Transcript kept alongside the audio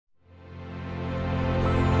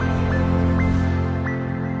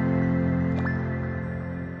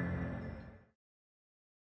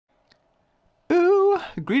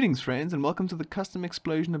Greetings friends and welcome to the Custom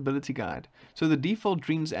Explosion Ability Guide. So the default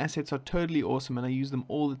Dreams assets are totally awesome and I use them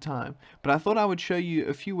all the time, but I thought I would show you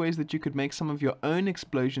a few ways that you could make some of your own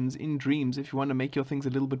explosions in Dreams if you want to make your things a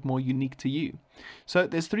little bit more unique to you. So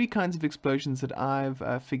there's three kinds of explosions that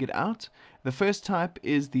I've figured out. The first type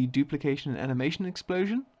is the duplication and animation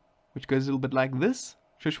explosion, which goes a little bit like this.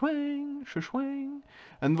 Shwang, shwang.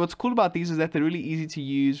 And what's cool about these is that they're really easy to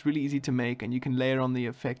use, really easy to make, and you can layer on the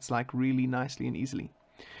effects like really nicely and easily.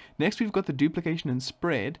 Next we've got the duplication and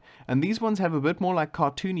spread, and these ones have a bit more like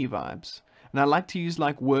cartoony vibes. And I like to use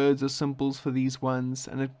like words or symbols for these ones,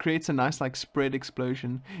 and it creates a nice like spread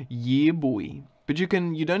explosion. Yeah boy. But you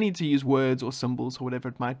don't need to use words or symbols or whatever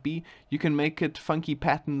it might be. You can make it funky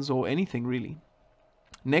patterns or anything really.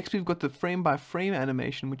 Next we've got the frame by frame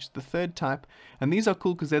animation, which is the third type, and these are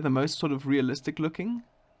cool because they're the most sort of realistic looking.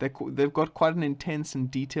 They've got quite an intense and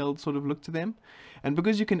detailed sort of look to them, and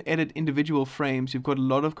because you can edit individual frames, you've got a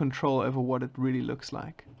lot of control over what it really looks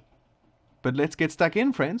like. But let's get stuck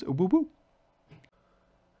in, friends. Ooh, boo, boo.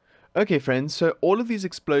 Okay friends, so all of these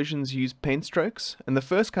explosions use paint strokes, and the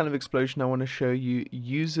first kind of explosion I want to show you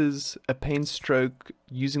uses a paint stroke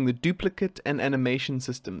using the duplicate and animation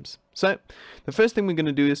systems. So the first thing we're going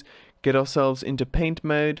to do is get ourselves into paint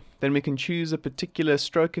mode. Then we can choose a particular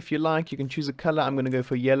stroke if you like. You can choose a color. I'm going to go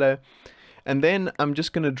for yellow, and then I'm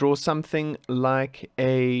just going to draw something like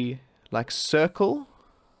a circle.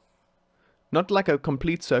 Not like a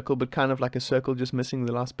complete circle, but kind of like a circle just missing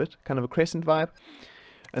the last bit, kind of a crescent vibe.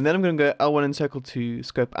 And then I'm going to go L1 in circle to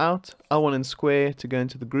scope out, L1 in square to go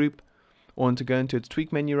into the group, or to go into its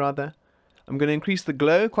tweak menu rather. I'm going to increase the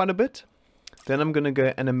glow quite a bit. Then I'm going to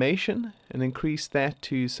go animation and increase that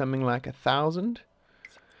to something like 1000.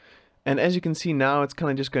 And as you can see now, it's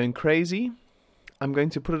kind of just going crazy. I'm going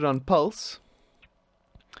to put it on pulse.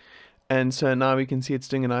 And so now we can see it's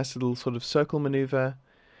doing a nice little sort of circle maneuver.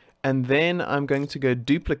 And then I'm going to go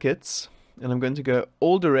duplicates. And I'm going to go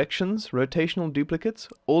all directions, rotational duplicates,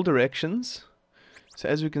 all directions. So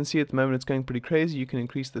as we can see at the moment, it's going pretty crazy. You can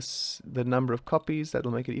increase the number of copies. That'll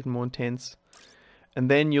make it even more intense. And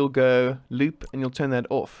then you'll go loop and you'll turn that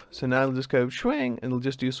off. So now it'll just go swing and it'll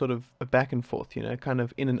just do sort of a back and forth, you know, kind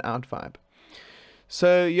of in and out vibe.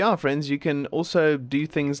 So yeah, friends, you can also do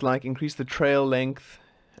things like increase the trail length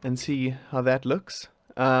and see how that looks,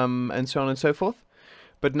 and so on and so forth.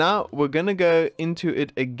 But now we're going to go into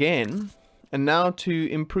it again. And now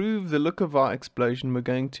to improve the look of our explosion, we're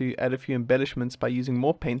going to add a few embellishments by using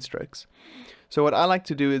more paint strokes. So what I like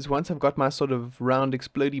to do is once I've got my sort of round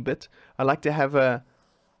explodey bit, I like to have a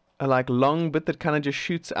like long bit that kind of just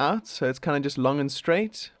shoots out. So it's kind of just long and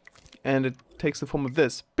straight, and it takes the form of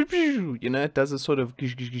this. You know, it does a sort of,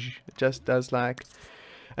 it just does like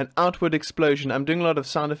an outward explosion. I'm doing a lot of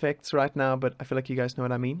sound effects right now, but I feel like you guys know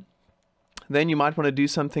what I mean. Then you might want to do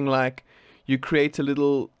something like you create a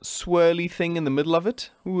little swirly thing in the middle of it.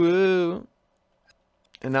 Whoa.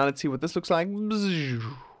 And now let's see what this looks like.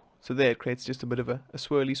 So there, it creates just a bit of a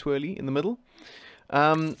swirly in the middle.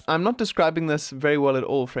 I'm not describing this very well at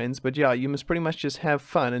all, friends, but yeah, you must pretty much just have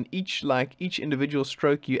fun, and each individual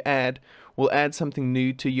stroke you add will add something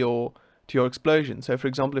new to your explosion. So for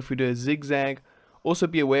example, if we do a zigzag, also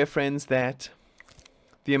be aware, friends, that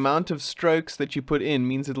the amount of strokes that you put in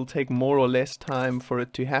means it'll take more or less time for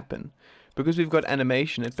it to happen. Because we've got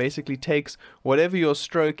animation, it basically takes whatever your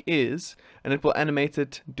stroke is and it will animate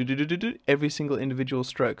it every single individual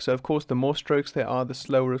stroke. So of course the more strokes there are, the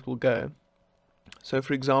slower it will go. So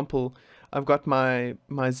for example, I've got my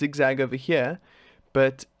zigzag over here,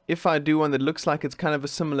 but if I do one that looks like it's kind of a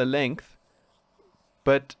similar length,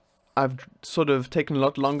 but I've sort of taken a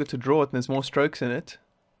lot longer to draw it and there's more strokes in it,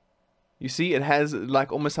 you see it has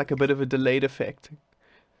like almost like a bit of a delayed effect.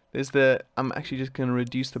 I'm actually just going to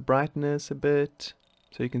reduce the brightness a bit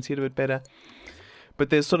so you can see it a bit better. But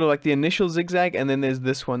there's sort of like the initial zigzag, and then there's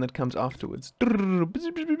this one that comes afterwards. And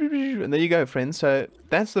there you go, friends. So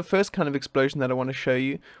that's the first kind of explosion that I want to show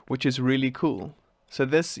you, which is really cool. So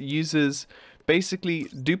this uses basically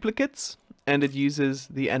duplicates, and it uses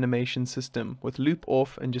the animation system with loop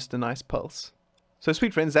off and just a nice pulse. So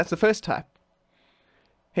sweet, friends, that's the first type.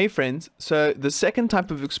 Hey friends, so the second type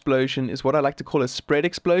of explosion is what I like to call a spread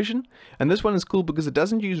explosion, and this one is cool because it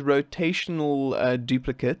doesn't use rotational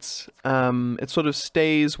duplicates. It sort of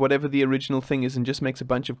stays whatever the original thing is and just makes a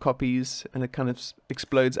bunch of copies, and it kind of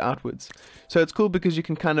explodes outwards. So it's cool because you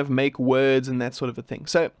can kind of make words and that sort of a thing.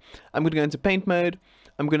 So I'm going to go into paint mode.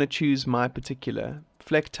 I'm going to choose my particular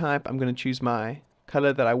fleck type. I'm going to choose my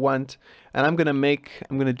color that I want, and I'm going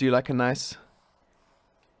to do like a nice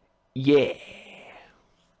yeah.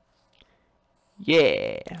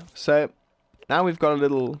 So now we've got a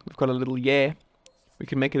little yeah. We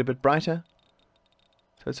can make it a bit brighter,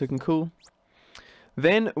 so it's looking cool.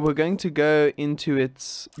 Then we're going to go into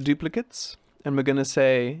its duplicates, and we're going to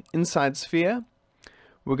say inside sphere,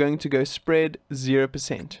 we're going to go spread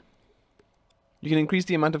 0%. You can increase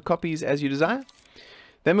the amount of copies as you desire.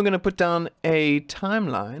 Then we're going to put down a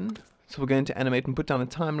timeline. So we're going to animate and put down a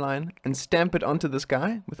timeline and stamp it onto this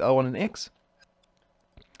guy with L1 and X.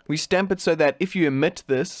 We stamp it so that if you emit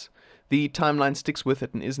this, the timeline sticks with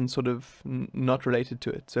it and isn't sort of not related to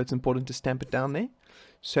it. So it's important to stamp it down there.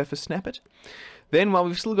 Surface snap it. Then while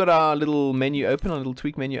we've still got our little menu open, our little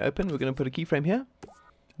tweak menu open, we're going to put a keyframe here.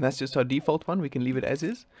 And that's just our default one. We can leave it as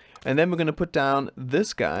is. And then we're going to put down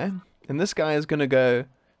this guy. And this guy is going to go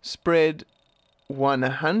spread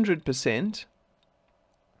 100%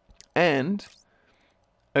 and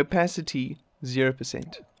opacity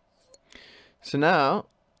 0%. So now,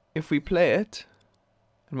 if we play it,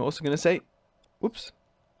 and we're also going to say, whoops,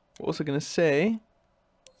 we're also going to say,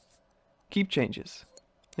 keep changes.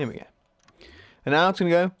 There we go. And now it's going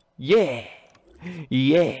to go, yeah,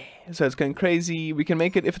 yeah. So it's going crazy. We can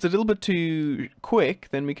make it, if it's a little bit too quick,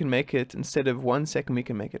 then we can make it, instead of 1 second, we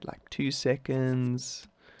can make it like 2 seconds.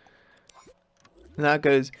 And now it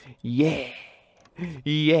goes, yeah.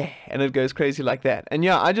 Yeah, and it goes crazy like that. And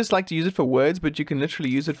yeah, I just like to use it for words, but you can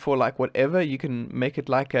literally use it for like whatever. You can make it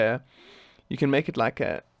like a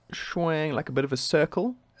schwang, like a bit of a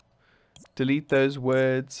circle. Delete those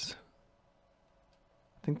words.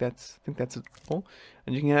 I think that's it all.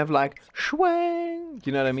 And you can have like schwang,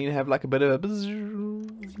 you know what I mean? Have like a bit of a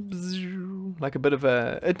like a bit of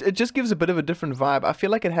a it just gives a bit of a different vibe. I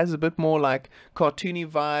feel like it has a bit more like cartoony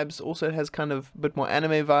vibes. Also it has kind of a bit more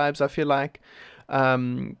anime vibes, I feel like.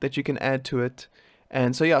 That you can add to it.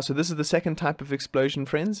 And so yeah, so this is the second type of explosion,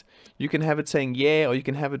 friends. You can have it saying yeah, or you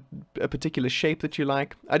can have it a particular shape that you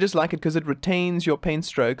like. I just like it because it retains your paint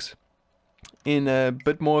strokes in a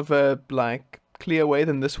bit more of a like clear way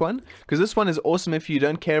than this one, because this one is awesome if you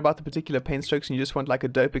don't care about the particular paint strokes and you just want like a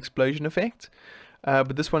dope explosion effect.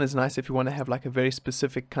 But this one is nice if you want to have like a very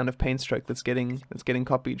specific kind of paint stroke that's getting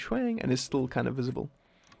copied schwang, and is still kind of visible.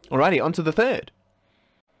 Alrighty, on to the third.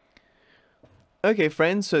 Okay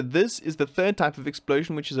friends, so this is the third type of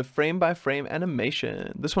explosion, which is a frame-by-frame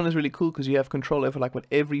animation. This one is really cool because you have control over like what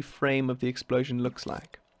every frame of the explosion looks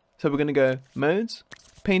like. So we're going to go modes,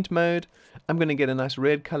 paint mode. I'm going to get a nice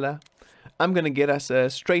red color. I'm going to get us a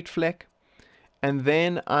straight fleck. And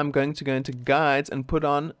then I'm going to go into guides and put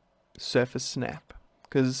on surface snap.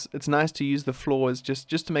 Because it's nice to use the floors just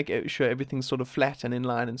to make sure everything's sort of flat and in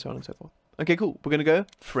line and so on and so forth. Okay, cool. We're going to go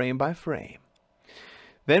frame by frame.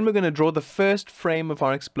 Then we're going to draw the first frame of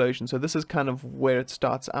our explosion. So this is kind of where it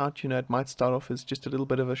starts out. You know, it might start off as just a little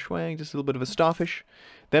bit of a schwang, just a little bit of a starfish.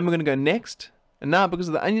 Then we're going to go next. And now, because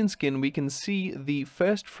of the onion skin, we can see the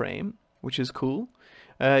first frame, which is cool.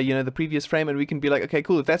 You know, the previous frame, and we can be like, okay,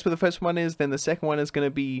 cool. If that's where the first one is, then the second one is going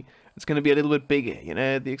to be, it's going to be a little bit bigger. You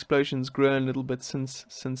know, the explosion's grown a little bit since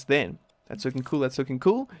then. That's looking cool. That's looking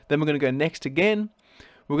cool. Then we're going to go next again.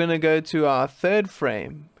 We're going to go to our third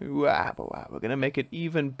frame. Wow, we're going to make it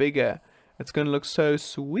even bigger. It's going to look so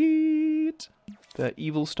sweet. The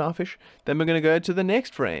evil starfish. Then we're going to go to the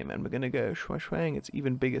next frame, and we're going to go schwang. It's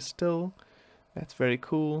even bigger still. That's very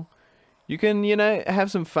cool. You can, you know,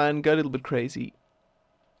 have some fun, go a little bit crazy.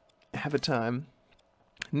 Have a time.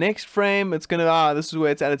 Next frame, it's going to, this is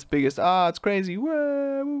where it's at its biggest. It's crazy.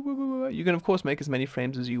 Whoa. You can, of course, make as many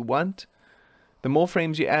frames as you want. The more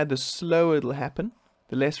frames you add, the slower it'll happen.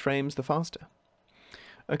 The less frames, the faster.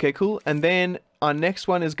 Okay, cool. And then our next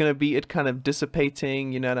one is going to be it kind of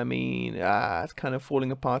dissipating, you know what I mean? It's kind of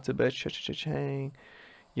falling apart a bit.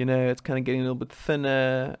 You know, it's kind of getting a little bit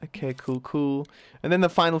thinner. Okay, cool. And then the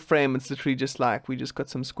final frame, it's literally just like, we just got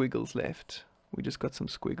some squiggles left. We just got some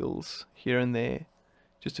squiggles here and there.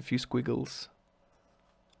 Just a few squiggles.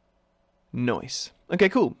 Nice. Okay,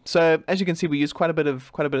 cool. So as you can see, we use quite a bit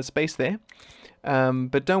of space there.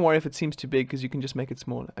 But don't worry if it seems too big, because you can just make it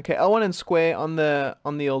smaller. Okay, L1 and square on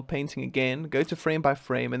the old painting again. Go to frame by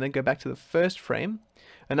frame and then go back to the first frame.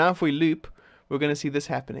 And now if we loop, we're going to see this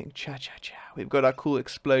happening. Cha-cha-cha. We've got our cool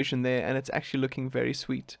explosion there, and it's actually looking very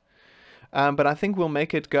sweet. But I think we'll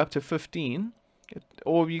make it go up to 15.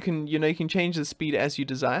 Or you can, you know, you can change the speed as you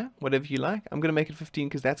desire, whatever you like. I'm going to make it 15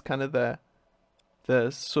 because that's kind of the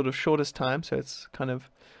sort of shortest time. So it's kind of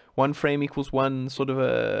one frame equals one sort of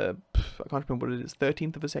a, I can't remember what it is,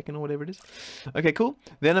 13th of a second or whatever it is. Okay, cool.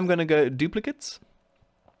 Then I'm going to go duplicates.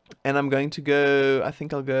 And I'm going to go, I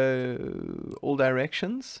think I'll go all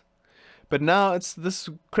directions. But now it's this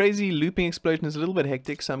crazy looping explosion is a little bit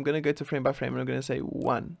hectic. So I'm going to go to frame by frame and I'm going to say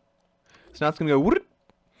 1. So now it's going to go whoop.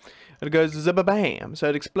 it goes zaba-bam. So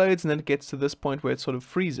it explodes and then it gets to this point where it sort of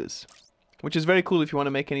freezes, which is very cool if you want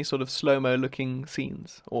to make any sort of slow-mo looking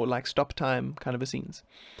scenes or like stop time kind of a scenes.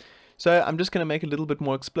 So I'm just going to make it a little bit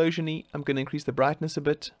more explosion-y. I'm going to increase the brightness a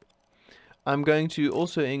bit. I'm going to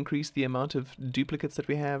also increase the amount of duplicates that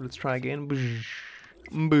we have. Let's try again. Boosh,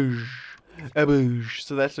 boosh, boosh.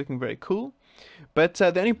 So that's looking very cool. But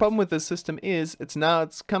the only problem with this system is it's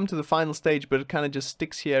come to the final stage, but it kind of just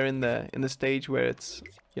sticks here in the stage where it's,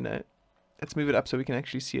 you know, let's move it up so we can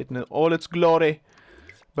actually see it in all its glory.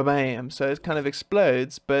 Bam. So it kind of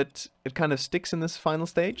explodes, but it kind of sticks in this final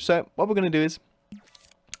stage. So what we're going to do is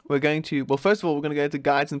we're going to, well, first of all, we're going to go to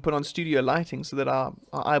guides and put on studio lighting so that our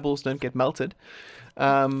eyeballs don't get melted.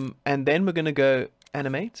 And then we're going to go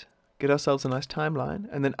animate, get ourselves a nice timeline,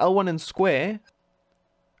 and then L1 and square,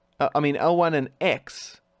 L1 and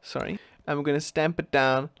X, sorry, and we're going to stamp it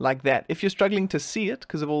down like that. If you're struggling to see it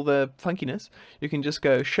because of all the funkiness, you can just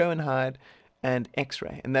go show and hide and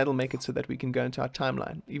X-ray, and that'll make it so that we can go into our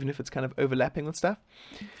timeline, even if it's kind of overlapping with stuff.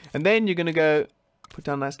 And then you're going to go put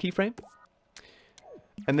down a nice keyframe,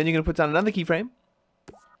 and then you're going to put down another keyframe,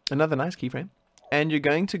 another nice keyframe, and you're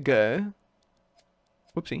going to go,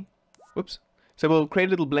 whoopsie, whoops. So we'll create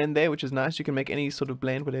a little blend there, which is nice. You can make any sort of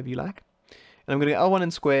blend, whatever you like. And I'm going to go L1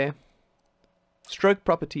 and square, stroke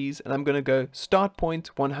properties, and I'm going to go start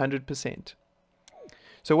point 100%.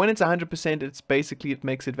 So when it's 100%, it's basically, it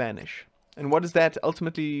makes it vanish. And what does that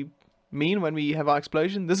ultimately mean when we have our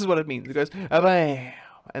explosion? This is what it means. It goes,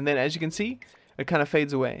 and then as you can see, it kind of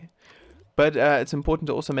fades away. But it's important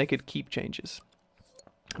to also make it keep changes.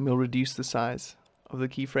 And we'll reduce the size of the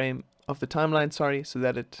keyframe, of the timeline, sorry, so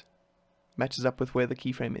that it matches up with where the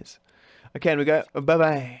keyframe is. Okay, and we go,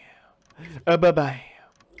 bye-bye. Bye-bye.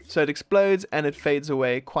 So it explodes and it fades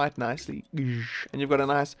away quite nicely. And you've got a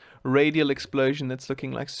nice radial explosion that's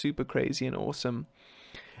looking like super crazy and awesome.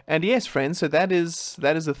 And yes, friends, so that is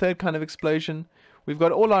the third kind of explosion. We've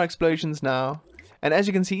got all our explosions now. And as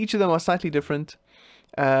you can see, each of them are slightly different.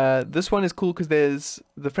 This one is cool because there's,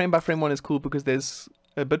 the frame by frame one is cool because there's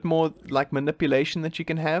a bit more like manipulation that you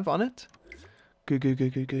can have on it. You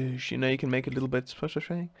know, you can make it a little bit.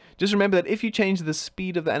 Just remember that if you change the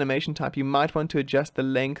speed of the animation type, you might want to adjust the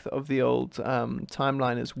length of the old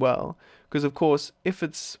timeline as well. Because of course, if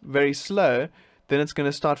it's very slow, then it's going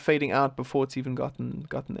to start fading out before it's even gotten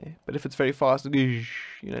there. But if it's very fast, you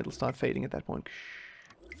know, it'll start fading at that point.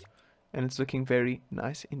 And it's looking very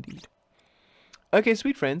nice indeed. Okay,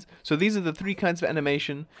 sweet friends. So these are the three kinds of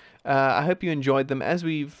animation. I hope you enjoyed them. As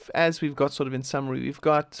we've got sort of in summary, we've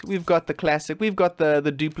got the classic, we've got the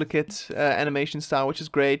duplicate animation style, which is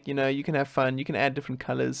great. You know, you can have fun. You can add different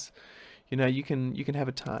colors. You know, you can have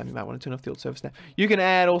a time. You might want to turn off the old surface now. You can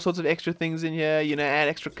add all sorts of extra things in here. You know, add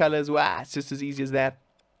extra colors. Wow, it's just as easy as that.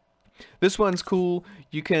 This one's cool.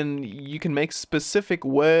 You can make specific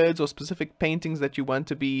words or specific paintings that you want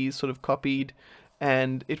to be sort of copied.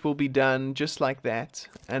 And it will be done just like that.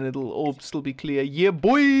 And it'll all still be clear. Yeah,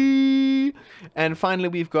 boy! And finally,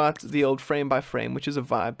 we've got the old frame by frame, which is a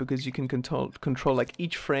vibe because you can control like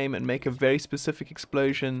each frame and make a very specific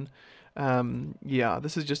explosion. Yeah,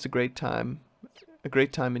 this is just a great time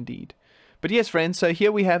indeed. But yes, friends, so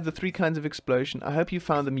here we have the three kinds of explosion. I hope you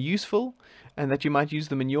found them useful and that you might use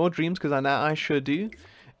them in your dreams, because I know I sure do.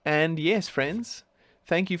 And yes, friends,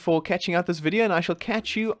 thank you for catching out this video, and I shall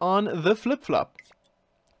catch you on the flip-flop.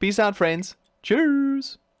 Peace out, friends.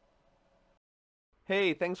 Cheers!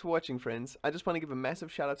 Hey, thanks for watching, friends. I just want to give a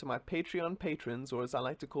massive shout out to my Patreon patrons, or as I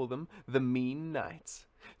like to call them, the Mean Knights.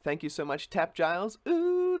 Thank you so much, Tap Giles.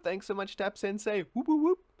 Ooh, thanks so much, Tap Sensei. Whoop, whoop,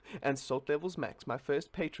 whoop. And Salt Levels Max, my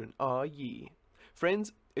first patron. Aw, yeah.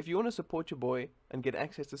 Friends, if you want to support your boy and get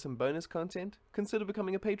access to some bonus content, consider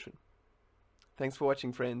becoming a patron. Thanks for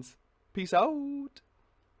watching, friends. Peace out!